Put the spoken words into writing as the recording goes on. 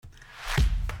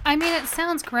I mean, it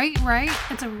sounds great, right?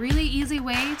 It's a really easy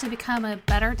way to become a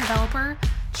better developer,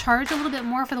 charge a little bit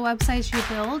more for the websites you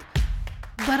build,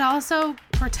 but also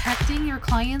protecting your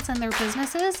clients and their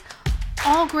businesses.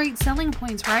 All great selling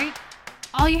points, right?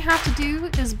 All you have to do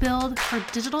is build for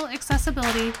digital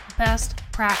accessibility best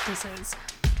practices.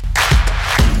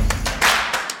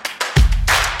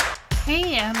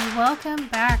 Hey, and welcome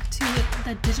back to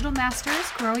the Digital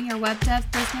Masters Growing Your Web Dev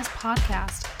Business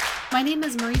podcast. My name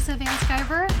is Marisa Van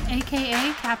Sciver,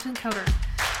 aka Captain Coder.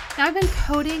 Now, I've been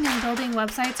coding and building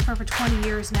websites for over 20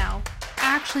 years now,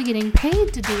 actually getting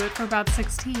paid to do it for about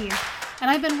 16.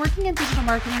 And I've been working in digital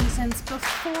marketing since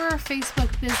before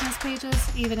Facebook business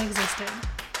pages even existed.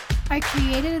 I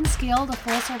created and scaled a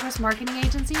full-service marketing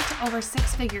agency to over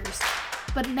 6 figures.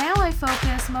 But now I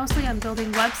focus mostly on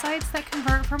building websites that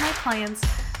convert for my clients,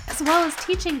 as well as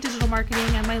teaching digital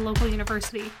marketing at my local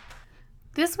university.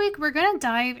 This week, we're going to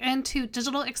dive into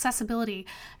digital accessibility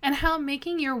and how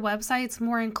making your websites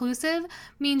more inclusive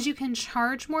means you can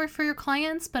charge more for your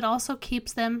clients, but also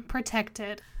keeps them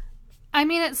protected. I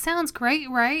mean, it sounds great,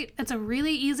 right? It's a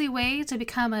really easy way to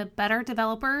become a better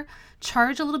developer,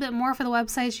 charge a little bit more for the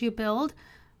websites you build,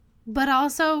 but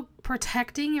also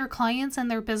protecting your clients and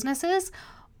their businesses.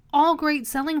 All great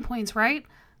selling points, right?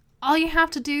 All you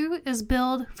have to do is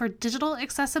build for digital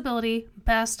accessibility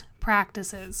best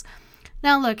practices.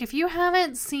 Now, look, if you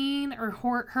haven't seen or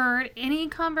heard any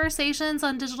conversations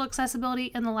on digital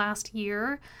accessibility in the last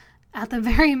year, at the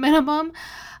very minimum,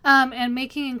 and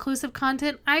making inclusive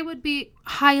content, I would be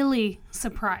highly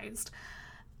surprised.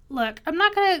 Look, I'm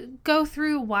not going to go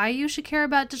through why you should care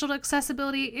about digital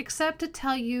accessibility, except to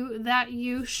tell you that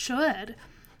you should.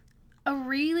 A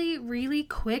really, really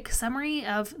quick summary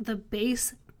of the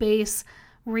base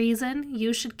reason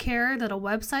you should care that a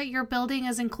website you're building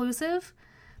is inclusive.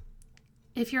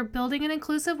 If you're building an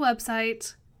inclusive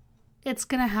website, it's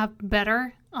going to have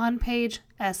better on-page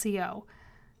SEO.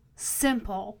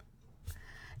 Simple.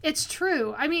 It's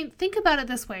true. I mean, think about it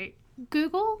this way.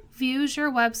 Google views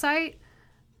your website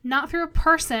not through a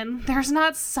person. There's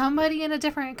not somebody in a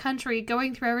different country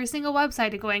going through every single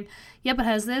website and going, yep, it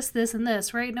has this, this, and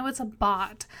this, right? No, it's a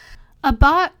bot. A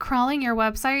bot crawling your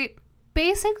website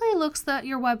basically looks at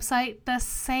your website the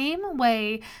same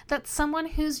way that someone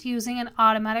who's using an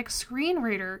automatic screen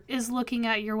reader is looking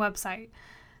at your website.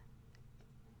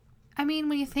 I mean,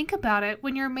 when you think about it,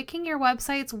 when you're making your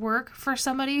websites work for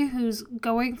somebody who's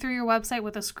going through your website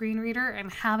with a screen reader and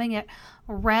having it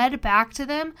read back to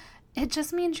them, it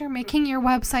just means you're making your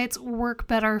websites work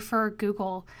better for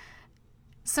Google.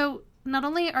 So not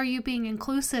only are you being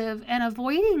inclusive and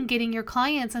avoiding getting your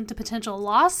clients into potential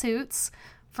lawsuits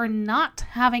for not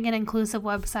having an inclusive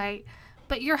website,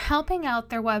 but you're helping out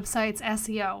their website's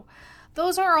SEO.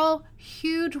 Those are all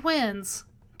huge wins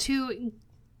to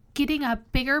getting a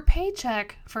bigger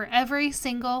paycheck for every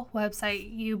single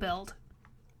website you build.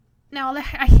 Now,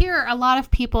 I hear a lot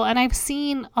of people, and I've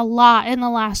seen a lot in the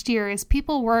last year, is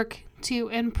people work to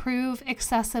improve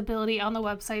accessibility on the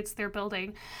websites they're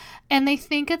building. And they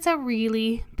think it's a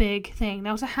really big thing.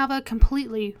 Now, to have a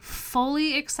completely,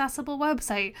 fully accessible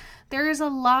website, there is a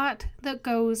lot that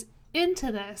goes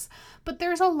into this. But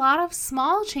there's a lot of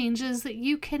small changes that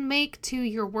you can make to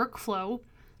your workflow.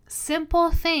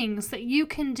 Simple things that you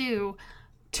can do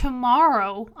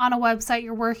tomorrow on a website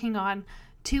you're working on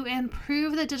to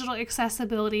improve the digital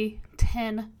accessibility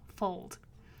tenfold.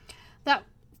 That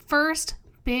first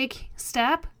big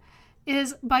step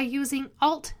is by using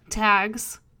alt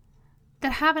tags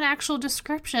that have an actual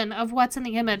description of what's in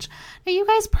the image. Now, you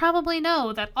guys probably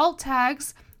know that alt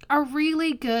tags are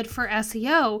really good for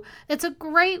SEO. It's a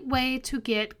great way to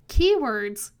get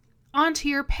keywords onto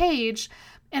your page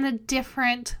in a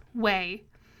different way.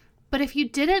 But if you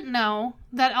didn't know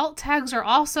that alt tags are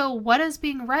also what is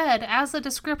being read as the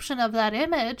description of that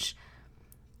image,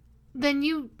 then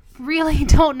you really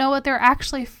don't know what they're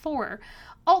actually for.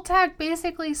 Alt tag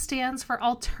basically stands for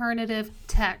alternative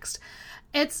text.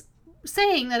 It's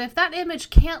saying that if that image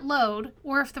can't load,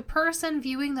 or if the person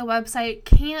viewing the website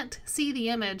can't see the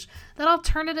image, that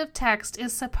alternative text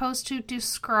is supposed to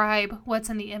describe what's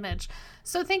in the image.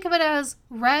 So think of it as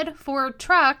red Ford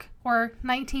truck, or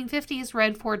 1950s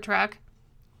red Ford truck,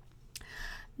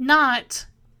 not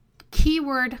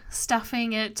keyword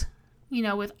stuffing it,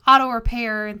 with auto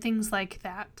repair and things like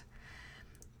that.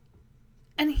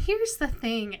 And here's the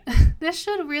thing, this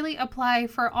should really apply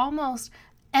for almost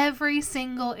every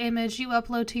single image you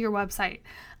upload to your website,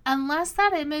 unless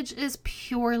that image is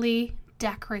purely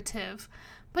decorative.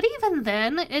 But even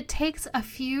then, it takes a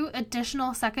few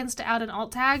additional seconds to add an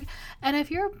alt tag. And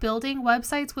if you're building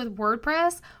websites with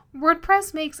WordPress,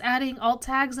 WordPress makes adding alt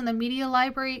tags in the media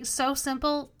library so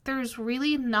simple, there's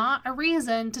really not a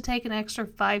reason to take an extra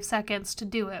 5 seconds to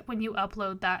do it when you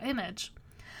upload that image.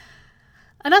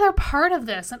 Another part of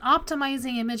this, and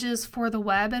optimizing images for the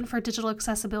web and for digital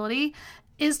accessibility,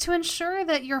 is to ensure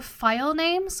that your file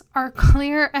names are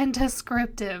clear and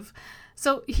descriptive.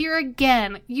 So here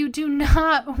again, you do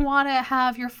not want to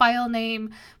have your file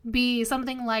name be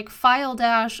something like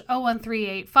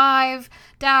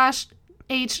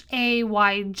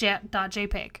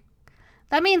file-01385-hayjet.jpg.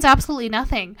 That means absolutely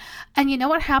nothing. And you know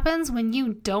what happens when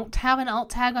you don't have an alt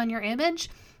tag on your image?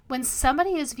 When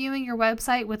somebody is viewing your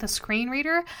website with a screen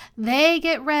reader, they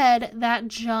get read that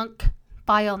junk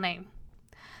file name.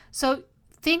 So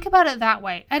think about it that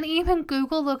way. And even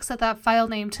Google looks at that file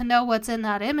name to know what's in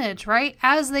that image, right?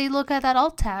 As they look at that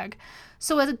alt tag.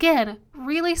 So again,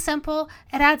 really simple.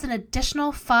 It adds an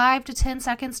additional 5 to 10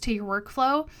 seconds to your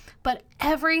workflow, but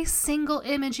every single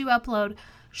image you upload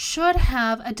should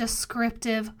have a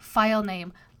descriptive file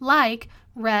name like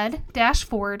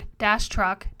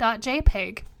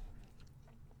red-ford-truck.jpg.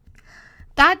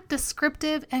 That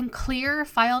descriptive and clear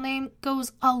file name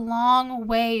goes a long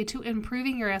way to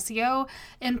improving your SEO,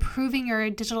 improving your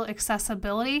digital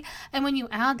accessibility. And when you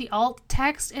add the alt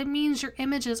text, it means your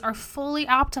images are fully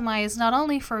optimized not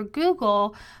only for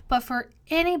Google, but for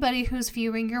anybody who's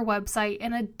viewing your website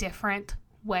in a different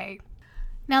way.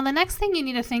 Now, the next thing you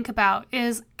need to think about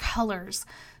is colors.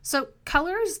 So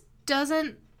colors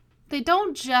don't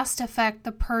just affect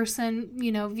the person,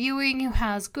 viewing who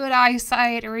has good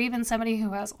eyesight or even somebody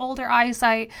who has older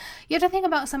eyesight. You have to think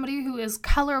about somebody who is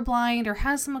colorblind or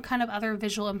has some kind of other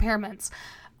visual impairments.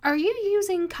 Are you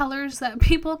using colors that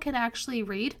people can actually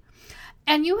read?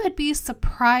 And you would be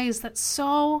surprised that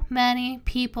so many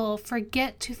people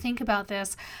forget to think about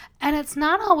this. And it's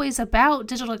not always about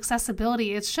digital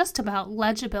accessibility. It's just about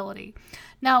legibility.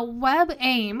 Now,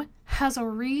 WebAIM has a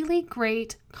really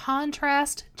great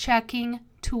contrast checking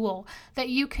tool that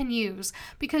you can use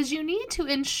because you need to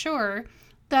ensure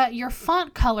that your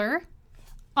font color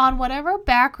on whatever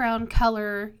background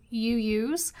color you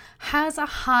use has a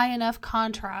high enough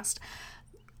contrast.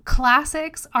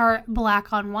 Classics are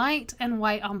black on white and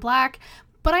white on black,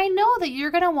 but I know that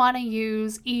you're going to want to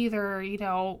use either,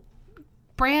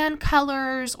 brand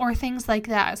colors or things like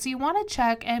that. So you want to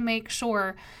check and make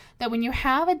sure that when you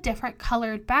have a different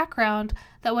colored background,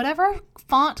 that whatever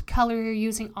font color you're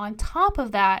using on top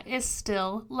of that is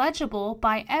still legible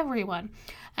by everyone.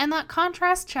 And that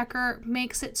contrast checker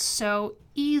makes it so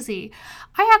easy.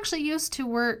 I actually used to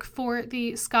work for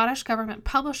the Scottish Government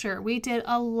publisher. We did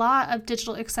a lot of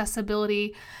digital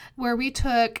accessibility where we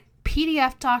took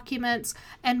PDF documents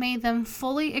and made them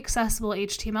fully accessible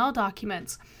HTML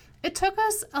documents. It took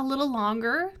us a little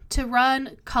longer to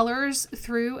run colors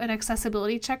through an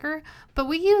accessibility checker, but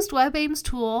we used WebAIM's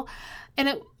tool and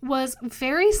it was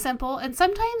very simple. And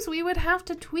sometimes we would have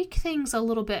to tweak things a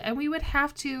little bit and we would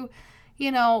have to,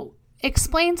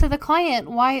 explain to the client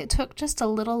why it took just a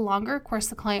little longer. Of course,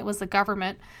 the client was the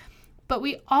government, but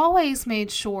we always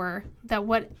made sure that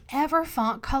whatever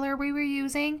font color we were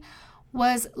using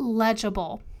was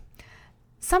legible.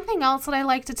 Something else that I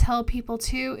like to tell people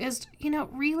too is,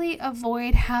 really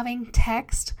avoid having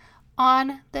text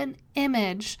on the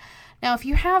image. Now, if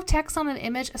you have text on an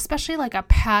image, especially like a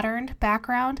patterned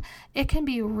background, it can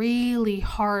be really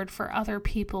hard for other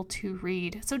people to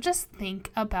read. So just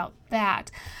think about that.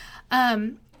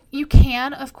 You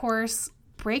can, of course,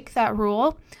 break that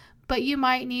rule, but you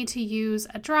might need to use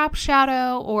a drop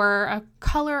shadow or a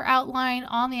color outline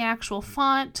on the actual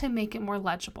font to make it more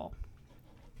legible.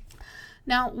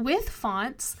 Now, with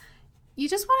fonts, you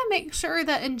just want to make sure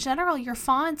that in general your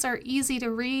fonts are easy to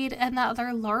read and that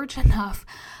they're large enough.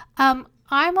 I'm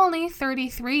only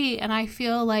 33 and I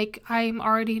feel like I'm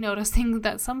already noticing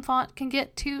that some font can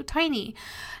get too tiny.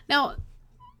 Now,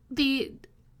 the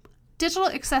digital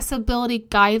accessibility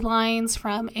guidelines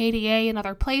from ADA and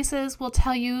other places will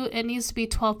tell you it needs to be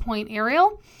 12-point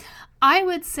Arial. I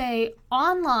would say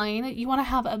online, you want to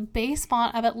have a base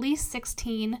font of at least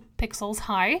 16 pixels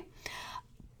high.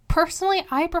 Personally,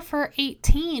 I prefer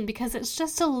 18 because it's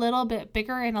just a little bit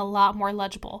bigger and a lot more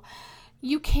legible.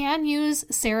 You can use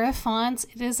serif fonts.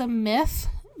 It is a myth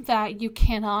that you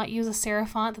cannot use a serif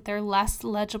font, that they're less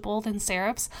legible than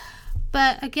serifs.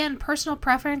 But again, personal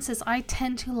preference is I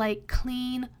tend to like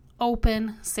clean,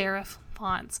 open serif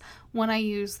fonts when I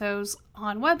use those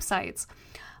on websites.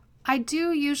 I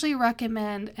do usually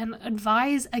recommend and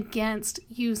advise against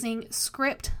using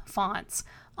script fonts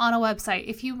on a website.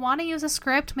 If you want to use a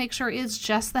script, make sure it's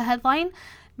just the headline.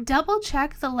 Double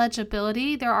check the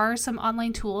legibility. There are some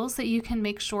online tools that you can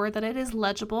make sure that it is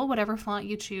legible, whatever font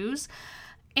you choose.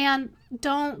 And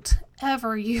don't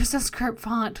ever use a script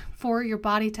font for your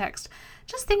body text.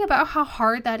 Just think about how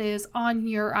hard that is on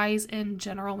your eyes in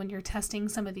general when you're testing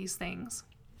some of these things.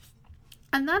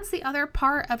 And that's the other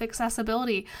part of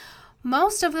accessibility.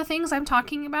 Most of the things I'm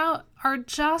talking about are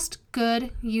just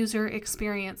good user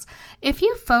experience. If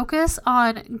you focus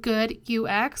on good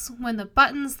UX, when the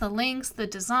buttons, the links, the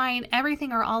design,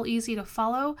 everything are all easy to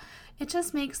follow, it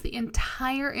just makes the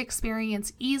entire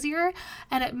experience easier,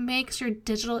 and it makes your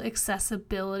digital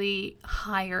accessibility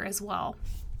higher as well.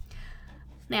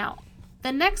 Now,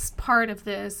 the next part of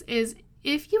this is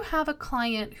if you have a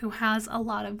client who has a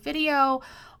lot of video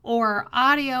or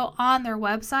audio on their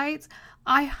websites,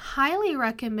 I highly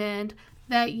recommend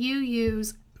that you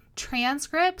use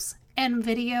transcripts and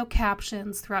video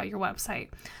captions throughout your website.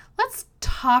 Let's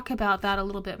talk about that a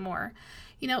little bit more.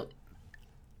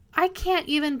 I can't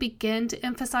even begin to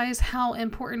emphasize how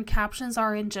important captions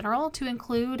are in general to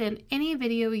include in any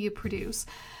video you produce.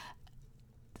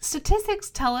 Statistics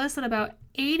tell us that about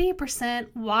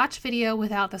 80% watch video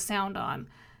without the sound on.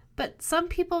 But some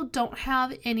people don't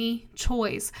have any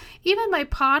choice. Even my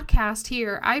podcast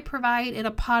here, I provide in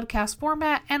a podcast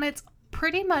format, and it's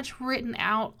pretty much written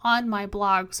out on my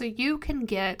blog, so you can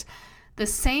get the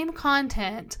same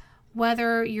content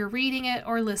whether you're reading it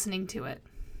or listening to it.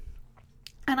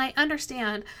 And I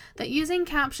understand that using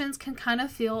captions can kind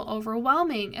of feel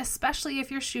overwhelming, especially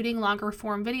if you're shooting longer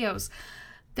form videos.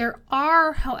 There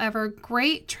are, however,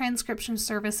 great transcription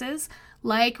services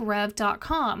like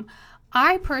Rev.com.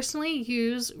 I personally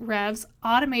use Rev's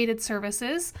automated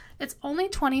services. It's only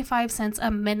 25 cents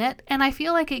a minute, and I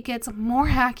feel like it gets more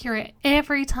accurate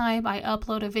every time I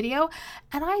upload a video,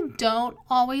 and I don't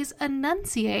always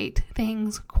enunciate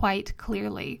things quite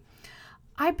clearly.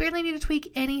 I barely need to tweak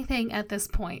anything at this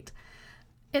point.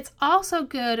 It's also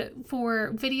good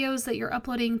for videos that you're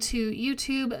uploading to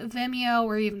YouTube, Vimeo,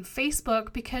 or even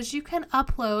Facebook, because you can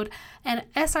upload an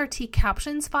SRT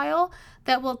captions file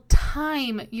that will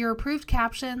time your approved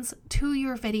captions to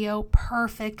your video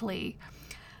perfectly.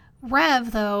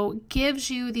 Rev, though,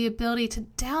 gives you the ability to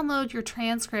download your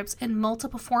transcripts in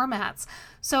multiple formats.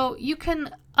 So you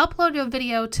can upload a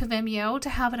video to Vimeo to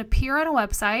have it appear on a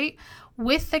website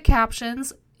with the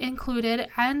captions included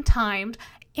and timed,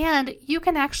 and you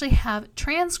can actually have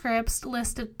transcripts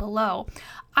listed below.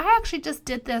 I actually just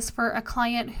did this for a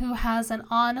client who has an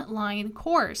online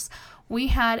course. We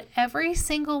had every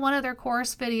single one of their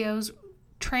course videos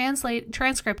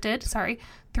transcripted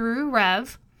through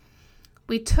Rev.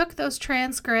 We took those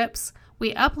transcripts,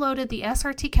 we uploaded the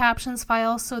SRT captions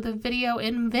file so the video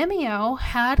in Vimeo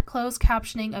had closed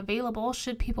captioning available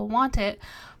should people want it,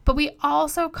 but we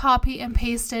also copy and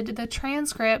pasted the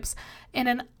transcripts in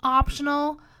an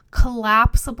optional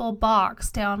collapsible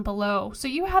box down below. So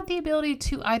you have the ability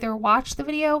to either watch the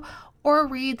video or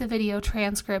read the video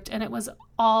transcript, and it was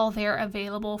all there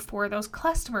available for those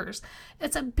customers.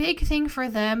 It's a big thing for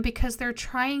them because they're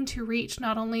trying to reach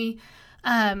not only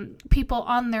people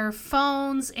on their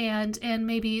phones and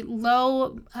maybe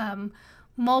low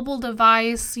mobile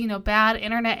device, bad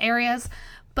internet areas,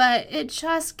 but it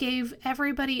just gave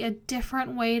everybody a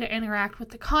different way to interact with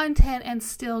the content and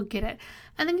still get it.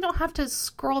 And then you don't have to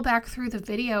scroll back through the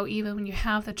video even when you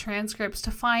have the transcripts to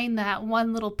find that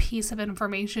one little piece of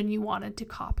information you wanted to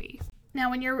copy. Now,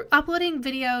 when you're uploading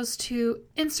videos to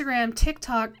Instagram,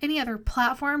 TikTok, any other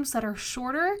platforms that are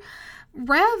shorter,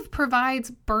 Rev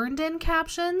provides burned-in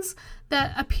captions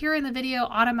that appear in the video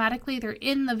automatically. They're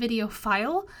in the video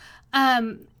file.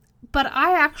 But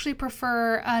I actually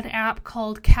prefer an app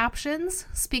called Captions.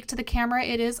 Speak to the camera.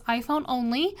 It is iPhone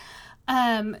only,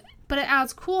 but it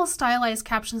adds cool stylized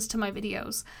captions to my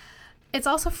videos. It's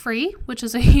also free, which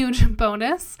is a huge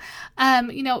bonus.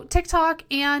 TikTok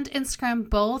and Instagram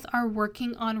both are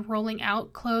working on rolling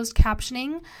out closed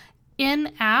captioning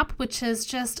in-app, which is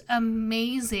just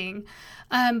amazing.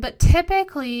 But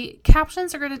typically,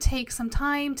 captions are going to take some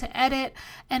time to edit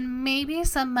and maybe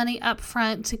some money up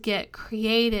front to get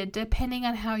created, depending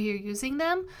on how you're using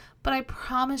them. But I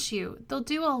promise you, they'll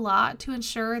do a lot to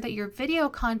ensure that your video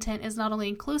content is not only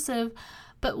inclusive,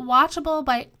 but watchable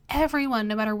by everyone,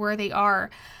 no matter where they are,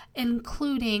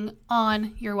 including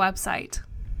on your website.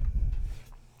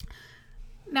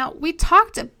 Now, we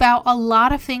talked about a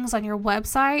lot of things on your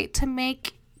website to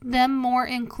make them more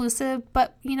inclusive,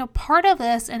 but part of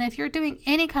this, and if you're doing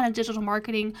any kind of digital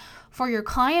marketing for your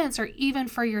clients or even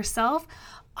for yourself,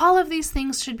 all of these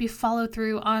things should be followed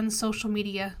through on social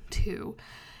media too.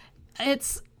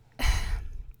 It's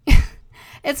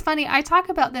funny, I talk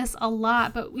about this a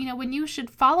lot, but when you should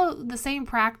follow the same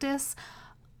practice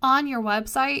on your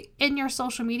website, in your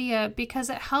social media, because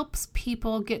it helps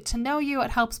people get to know you.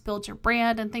 It helps build your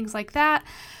brand and things like that.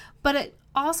 But it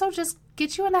also just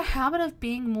gets you in the habit of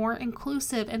being more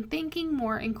inclusive and thinking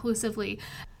more inclusively.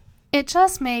 It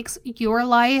just makes your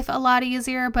life a lot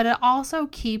easier, but it also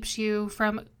keeps you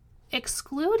from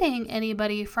excluding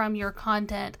anybody from your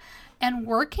content and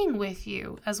working with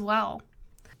you as well.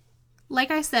 Like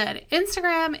I said,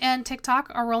 Instagram and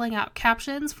TikTok are rolling out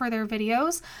captions for their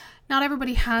videos. Not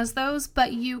everybody has those,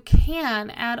 but you can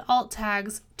add alt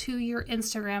tags to your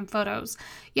Instagram photos.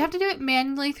 You have to do it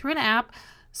manually through an app.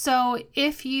 So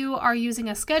if you are using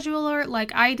a scheduler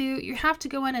like I do, you have to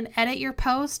go in and edit your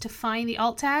post to find the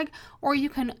alt tag, or you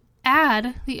can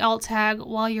add the alt tag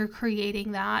while you're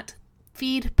creating that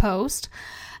feed post.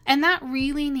 And that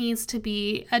really needs to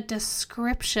be a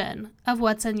description of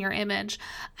what's in your image.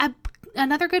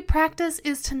 Another good practice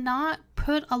is to not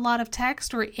put a lot of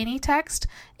text or any text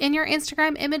in your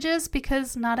Instagram images,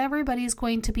 because not everybody's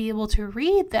going to be able to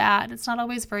read that. It's not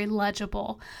always very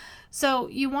legible. So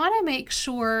you want to make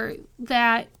sure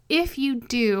that if you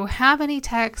do have any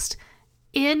text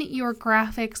in your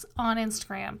graphics on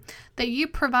Instagram, that you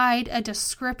provide a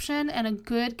description and a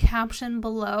good caption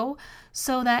below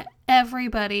so that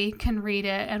everybody can read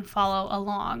it and follow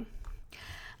along.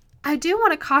 I do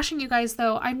want to caution you guys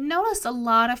though, I've noticed a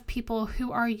lot of people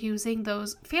who are using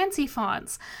those fancy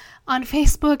fonts on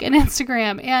Facebook and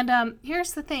Instagram. And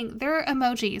here's the thing, they're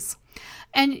emojis.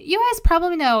 And you guys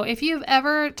probably know, if you've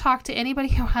ever talked to anybody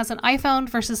who has an iPhone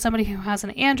versus somebody who has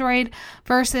an Android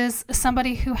versus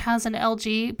somebody who has an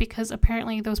LG, because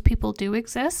apparently those people do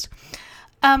exist,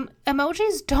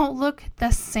 emojis don't look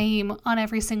the same on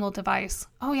every single device.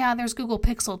 Oh yeah, there's Google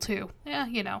Pixel too. Yeah,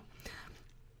 you know.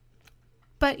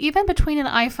 But even between an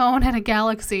iPhone and a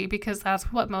Galaxy, because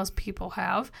that's what most people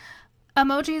have,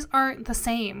 emojis aren't the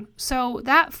same. So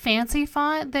that fancy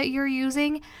font that you're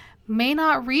using may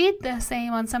not read the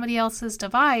same on somebody else's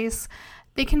device.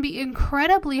 They can be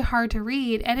incredibly hard to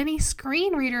read, and any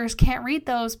screen readers can't read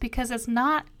those because it's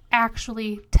not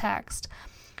actually text.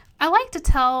 I like to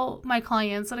tell my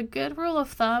clients that a good rule of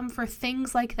thumb for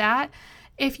things like that,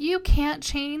 if you can't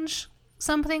change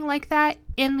something like that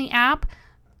in the app,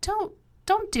 don't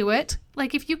do it.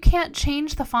 Like, if you can't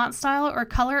change the font style or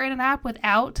color in an app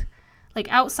without, like,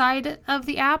 outside of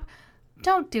the app,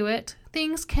 don't do it.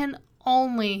 Things can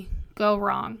only go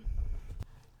wrong.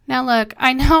 Now look,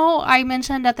 I know I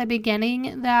mentioned at the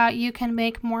beginning that you can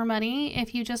make more money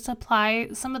if you just apply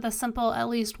some of the simple, at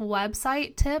least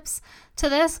website tips to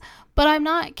this, but I'm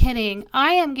not kidding.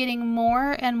 I am getting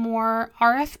more and more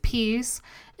RFPs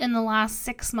in the last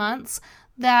 6 months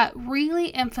that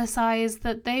really emphasize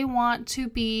that they want to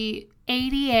be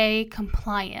ADA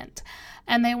compliant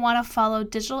and they want to follow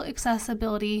digital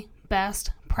accessibility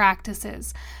best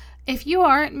practices. If you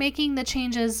aren't making the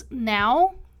changes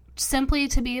now, simply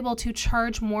to be able to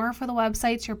charge more for the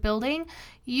websites you're building,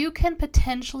 you can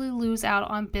potentially lose out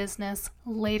on business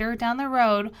later down the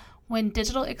road when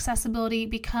digital accessibility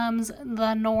becomes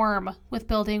the norm with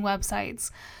building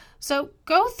websites. So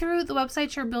go through the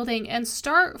websites you're building and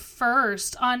start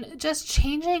first on just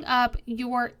changing up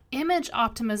your image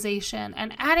optimization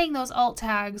and adding those alt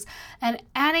tags and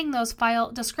adding those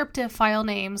descriptive file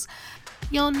names.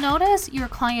 You'll notice your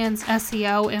client's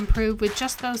SEO improve with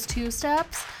just those 2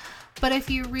 steps. But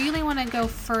if you really want to go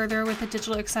further with the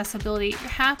digital accessibility, you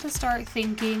have to start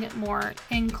thinking more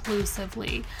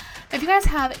inclusively. If you guys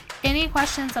have any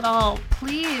questions at all,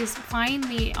 please find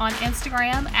me on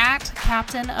Instagram at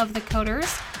Captain of the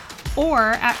Coders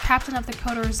or at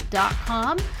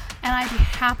captainofthecoders.com, and I'd be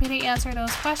happy to answer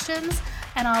those questions,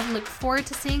 and I'll look forward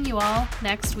to seeing you all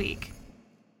next week.